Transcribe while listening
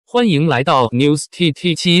欢迎来到 News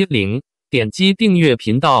TT70，点击订阅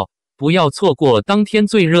频道，不要错过当天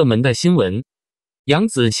最热门的新闻。杨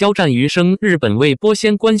紫肖战余生，日本未播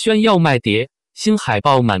先官宣要卖碟，新海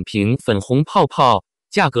报满屏粉红泡泡，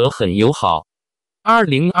价格很友好。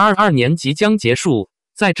2022年即将结束，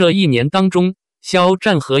在这一年当中，肖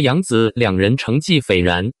战和杨紫两人成绩斐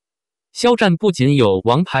然。肖战不仅有《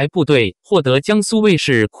王牌部队》获得江苏卫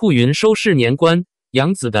视酷云收视年冠，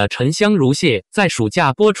杨紫的《沉香如屑》在暑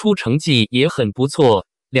假播出成绩也很不错。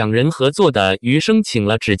两人合作的《余生请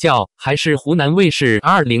了指教》还是湖南卫视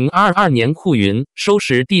2022年酷云收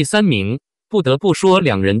视第3名。不得不说，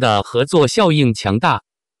两人的合作效应强大。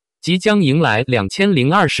即将迎来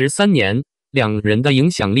2023年，两人的影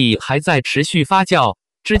响力还在持续发酵。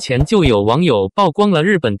之前就有网友曝光了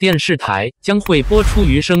日本电视台将会播出《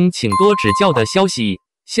余生请多指教》的消息。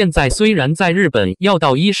现在虽然在日本要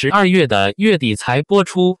到12月的月底才播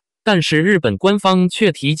出，但是日本官方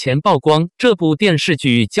却提前曝光这部电视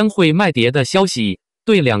剧将会卖碟的消息，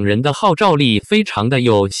对两人的号召力非常的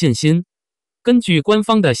有信心。根据官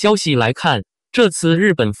方的消息来看，这次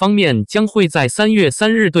日本方面将会在3月3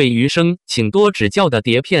日对《余生请多指教》的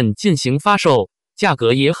碟片进行发售，价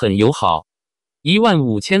格也很友好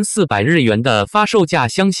，15400日元的发售价，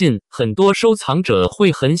相信很多收藏者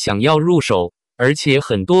会很想要入手，而且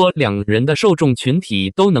很多两人的受众群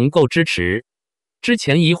体都能够支持。之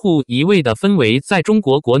前一户一卫的氛围在中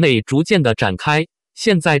国国内逐渐的展开，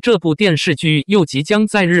现在这部电视剧又即将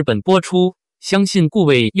在日本播出，相信顾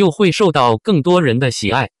卫又会受到更多人的喜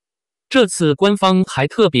爱。这次官方还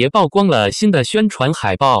特别曝光了新的宣传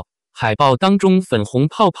海报，海报当中粉红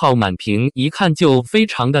泡泡满屏，一看就非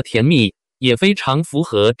常的甜蜜，也非常符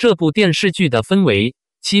合这部电视剧的氛围。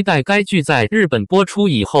期待该剧在日本播出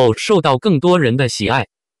以后受到更多人的喜爱。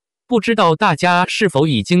不知道大家是否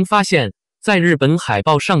已经发现，在日本海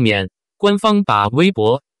报上面，官方把微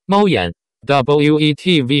博、猫眼、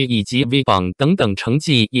WETV 以及 V 榜等等成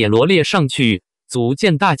绩也罗列上去，足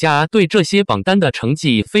见大家对这些榜单的成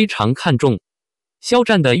绩非常看重。肖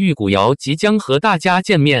战的玉骨遥即将和大家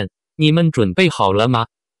见面，你们准备好了吗？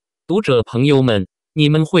读者朋友们，你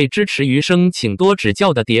们会支持《余生请多指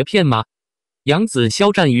教》的碟片吗？杨紫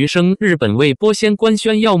肖战余生，日本未播先官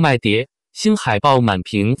宣要卖碟，新海报满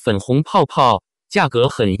屏粉红泡泡，价格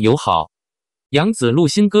很友好。杨紫录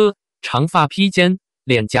新歌，长发披肩，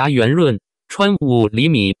脸颊圆润，穿5厘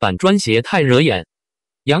米板砖鞋太惹眼。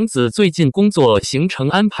杨紫最近工作行程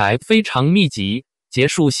安排非常密集，结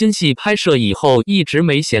束新戏拍摄以后一直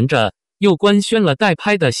没闲着，又官宣了待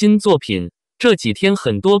拍的新作品。这几天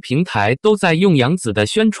很多平台都在用杨紫的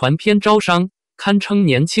宣传片招商，堪称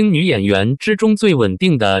年轻女演员之中最稳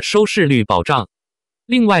定的收视率保障。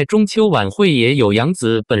另外，中秋晚会也有杨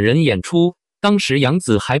紫本人演出，当时杨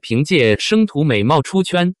紫还凭借生图美貌出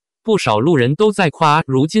圈，不少路人都在夸，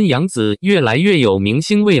如今杨紫越来越有明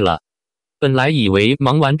星味了。本来以为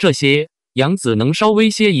忙完这些，杨紫能稍微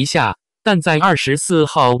歇一下，但在24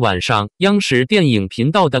号晚上，央视电影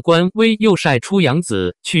频道的官微又晒出杨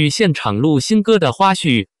紫去现场录新歌的花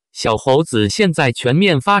絮。小猴子现在全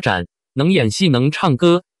面发展，能演戏能唱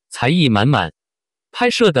歌，才艺满满。拍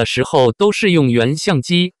摄的时候都是用原相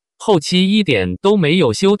机，后期一点都没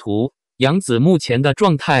有修图。杨紫目前的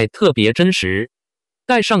状态特别真实。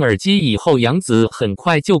戴上耳机以后，杨紫很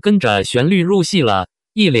快就跟着旋律入戏了，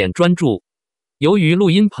一脸专注。由于录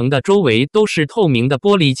音棚的周围都是透明的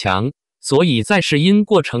玻璃墙，所以在试音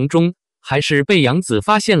过程中，还是被杨紫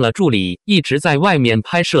发现了助理一直在外面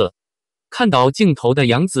拍摄。看到镜头的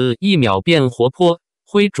杨紫一秒变活泼，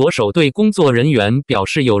挥着手对工作人员表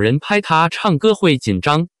示有人拍她唱歌会紧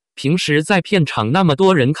张，平时在片场那么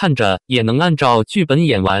多人看着也能按照剧本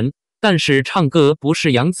演完，但是唱歌不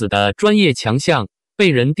是杨紫的专业强项，被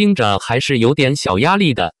人盯着还是有点小压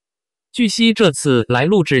力的。据悉这次来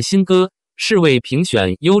录制新歌是为评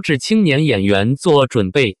选优质青年演员做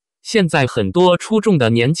准备，现在很多出众的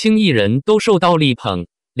年轻艺人都受到力捧，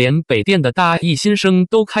连北电的大一新生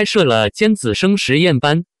都开设了尖子生实验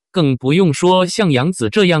班，更不用说像杨紫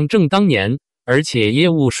这样正当年，而且业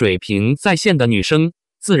务水平在线的女生，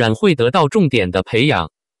自然会得到重点的培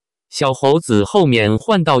养。小猴子后面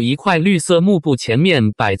换到一块绿色幕布，前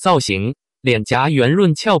面摆造型，脸颊圆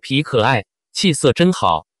润俏皮可爱，气色真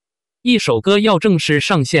好。一首歌要正式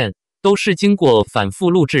上线，都是经过反复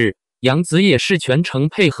录制，杨紫也是全程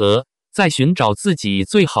配合，在寻找自己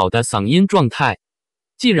最好的嗓音状态。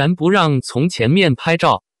既然不让从前面拍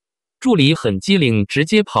照，助理很机灵，直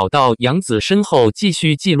接跑到杨紫身后继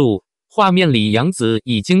续记录。画面里杨紫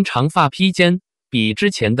已经长发披肩，比之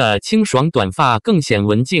前的清爽短发更显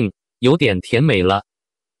文静，有点甜美了。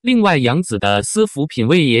另外，杨紫的私服品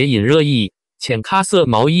味也引热议。浅咖色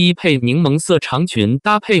毛衣配柠檬色长裙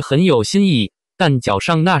搭配很有新意，但脚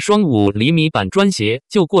上那双5厘米板砖鞋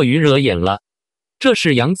就过于惹眼了。这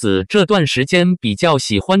是杨紫这段时间比较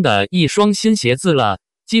喜欢的一双新鞋子了，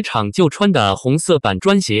机场就穿的红色板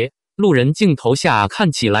砖鞋，路人镜头下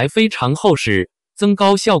看起来非常厚实，增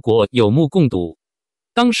高效果有目共睹。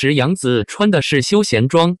当时杨紫穿的是休闲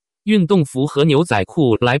装、运动服和牛仔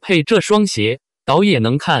裤来配这双鞋，导也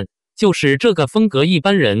能看，就是这个风格一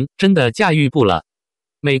般人真的驾驭不了。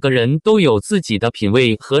每个人都有自己的品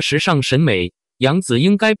味和时尚审美，杨紫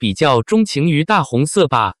应该比较钟情于大红色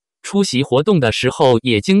吧，出席活动的时候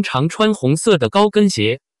也经常穿红色的高跟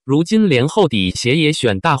鞋，如今连厚底鞋也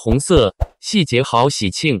选大红色，细节好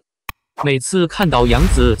喜庆。每次看到杨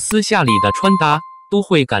紫私下里的穿搭，都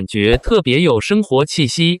会感觉特别有生活气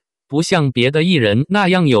息，不像别的艺人那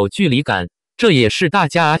样有距离感，这也是大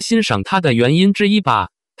家欣赏她的原因之一吧，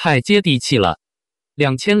太接地气了。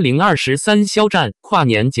2023肖战跨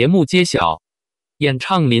年节目揭晓，演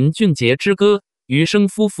唱林俊杰之歌，余生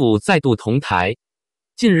夫妇再度同台。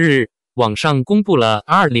近日，网上公布了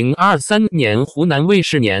2023年湖南卫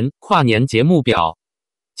视年跨年节目表，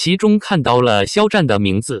其中看到了肖战的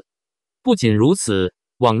名字。不仅如此，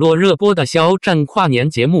网络热播的肖战跨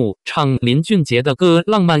年节目唱林俊杰的歌《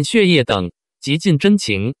浪漫血液》等，极尽真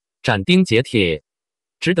情，斩钉截铁。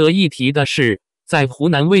值得一提的是，在湖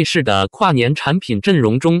南卫视的跨年产品阵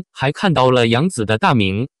容中，还看到了杨紫的大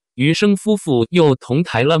名，余生夫妇又同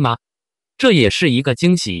台了吗？这也是一个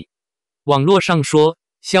惊喜。网络上说，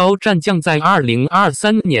肖战将在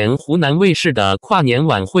2023年湖南卫视的跨年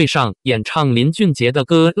晚会上演唱林俊杰的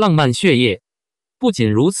歌《浪漫血液》。不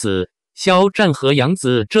仅如此，肖战和杨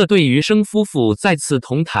紫这对余生夫妇再次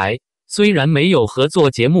同台，虽然没有合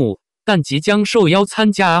作节目，但即将受邀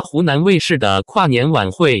参加湖南卫视的跨年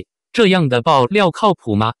晚会，这样的爆料靠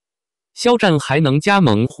谱吗？肖战还能加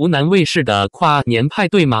盟湖南卫视的跨年派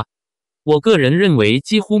对吗？我个人认为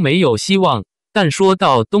几乎没有希望，但说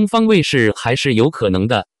到东方卫视还是有可能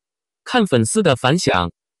的。看粉丝的反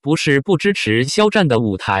响，不是不支持肖战的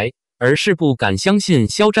舞台，而是不敢相信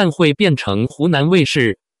肖战会变成湖南卫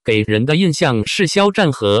视，给人的印象是肖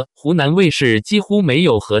战和湖南卫视几乎没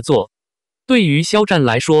有合作。对于肖战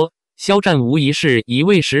来说，肖战无疑是一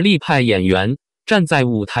位实力派演员，站在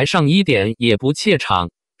舞台上一点也不怯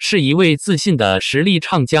场，是一位自信的实力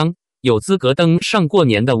唱将，有资格登上过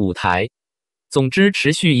年的舞台。总之，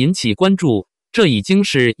持续引起关注，这已经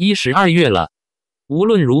是12月了。无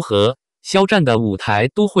论如何，肖战的舞台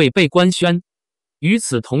都会被官宣。与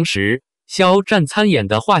此同时，肖战参演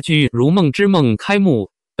的话剧《如梦之梦》开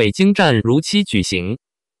幕，北京站如期举行。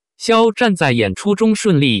肖战在演出中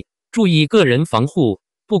顺利，注意个人防护，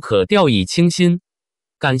不可掉以轻心。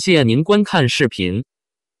感谢您观看视频。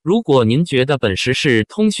如果您觉得本时事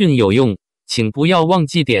通讯有用，请不要忘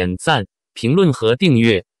记点赞、评论和订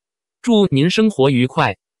阅。祝您生活愉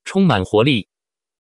快，充满活力。